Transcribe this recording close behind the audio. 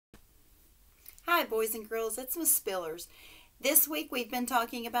Hi, boys and girls. It's Miss Spillers. This week we've been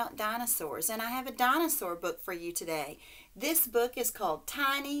talking about dinosaurs, and I have a dinosaur book for you today. This book is called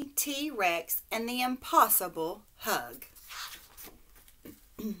Tiny T-Rex and the Impossible Hug.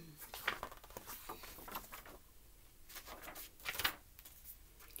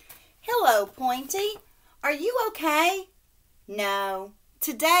 Hello, Pointy. Are you okay? No.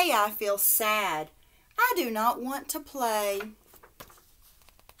 Today I feel sad. I do not want to play.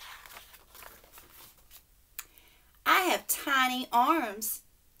 I have tiny arms.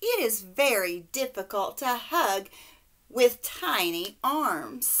 It is very difficult to hug with tiny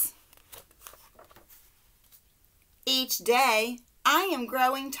arms. Each day I am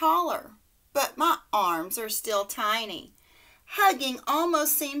growing taller, but my arms are still tiny. Hugging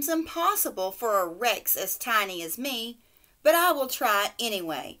almost seems impossible for a Rex as tiny as me, but I will try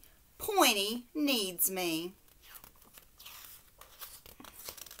anyway. Pointy needs me.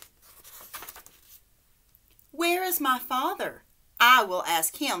 Where is my father? I will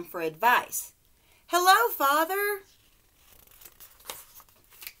ask him for advice. Hello, Father.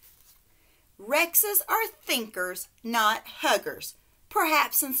 Rexes are thinkers, not huggers.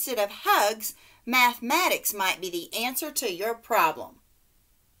 Perhaps instead of hugs, mathematics might be the answer to your problem.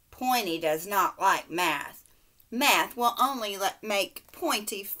 Pointy does not like math. Math will only make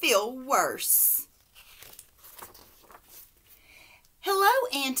Pointy feel worse. Hello,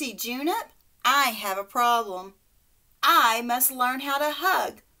 Auntie Junip. I have a problem. I must learn how to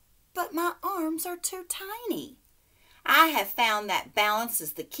hug, but my arms are too tiny. I have found that balance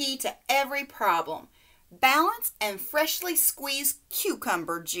is the key to every problem. Balance and freshly squeezed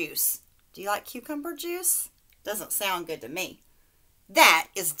cucumber juice. Do you like cucumber juice? Doesn't sound good to me. That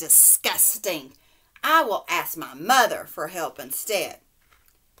is disgusting. I will ask my mother for help instead.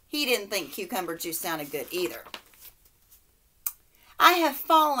 He didn't think cucumber juice sounded good either. I have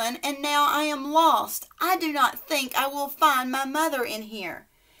fallen and now I am lost. I do not think I will find my mother in here.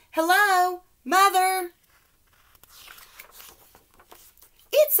 Hello, Mother?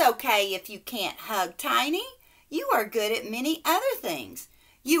 It's okay if you can't hug, Tiny. You are good at many other things.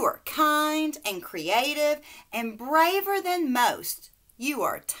 You are kind and creative and braver than most. You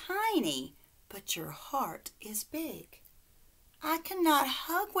are tiny, but your heart is big. I cannot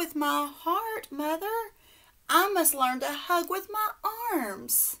hug with my heart, Mother. I must learn to hug with my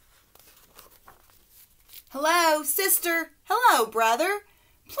arms. Hello, sister. Hello, brother.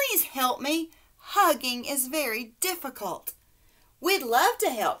 Please help me. Hugging is very difficult. We'd love to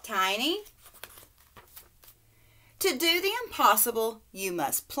help, Tiny. To do the impossible, you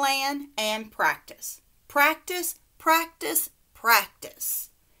must plan and practice. Practice, practice, practice.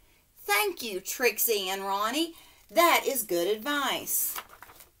 Thank you, Trixie and Ronnie. That is good advice.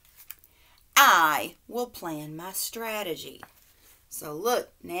 I will plan my strategy. So look,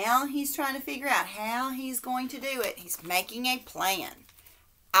 now he's trying to figure out how he's going to do it. He's making a plan.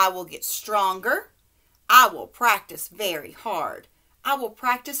 I will get stronger. I will practice very hard. I will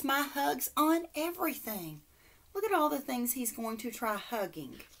practice my hugs on everything. Look at all the things he's going to try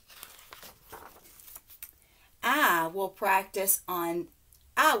hugging. I will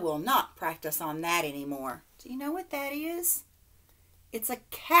not practice on that anymore. Do you know what that is? It's a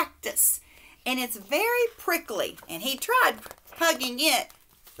cactus. And it's very prickly, and he tried hugging it,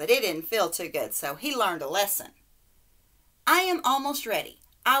 but it didn't feel too good, so he learned a lesson. I am almost ready.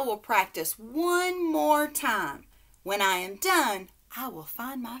 I will practice one more time. When I am done, I will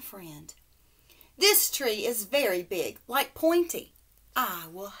find my friend. This tree is very big, like Pointy. I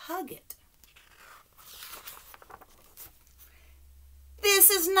will hug it. This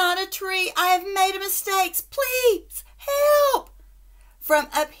is not a tree. I have made a mistake. Please, help! From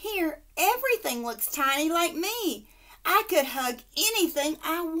up here, everything looks tiny like me. I could hug anything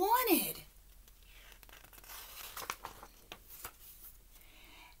I wanted.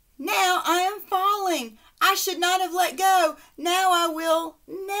 Now I am falling. I should not have let go. Now I will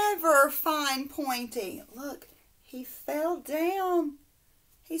never find Pointy. Look, he fell down.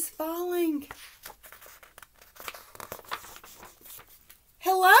 He's falling.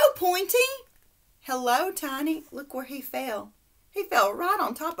 Hello, Pointy. Hello, Tiny. Look where he fell. He fell right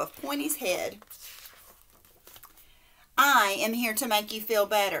on top of Pointy's head. I am here to make you feel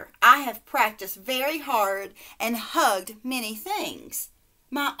better. I have practiced very hard and hugged many things.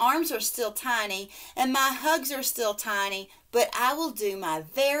 My arms are still tiny and my hugs are still tiny, but I will do my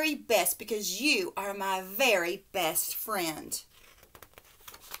very best because you are my very best friend.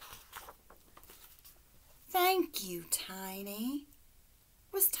 Thank you, Tiny.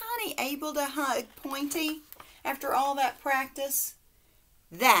 Was Tiny able to hug Pointy after all that practice?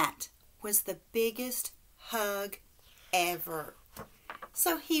 That was the biggest hug ever.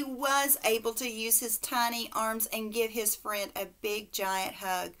 So he was able to use his tiny arms and give his friend a big giant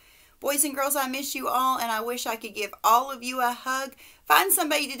hug. Boys and girls, I miss you all, and I wish I could give all of you a hug. Find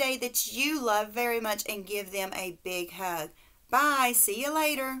somebody today that you love very much and give them a big hug. Bye. See you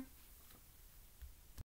later.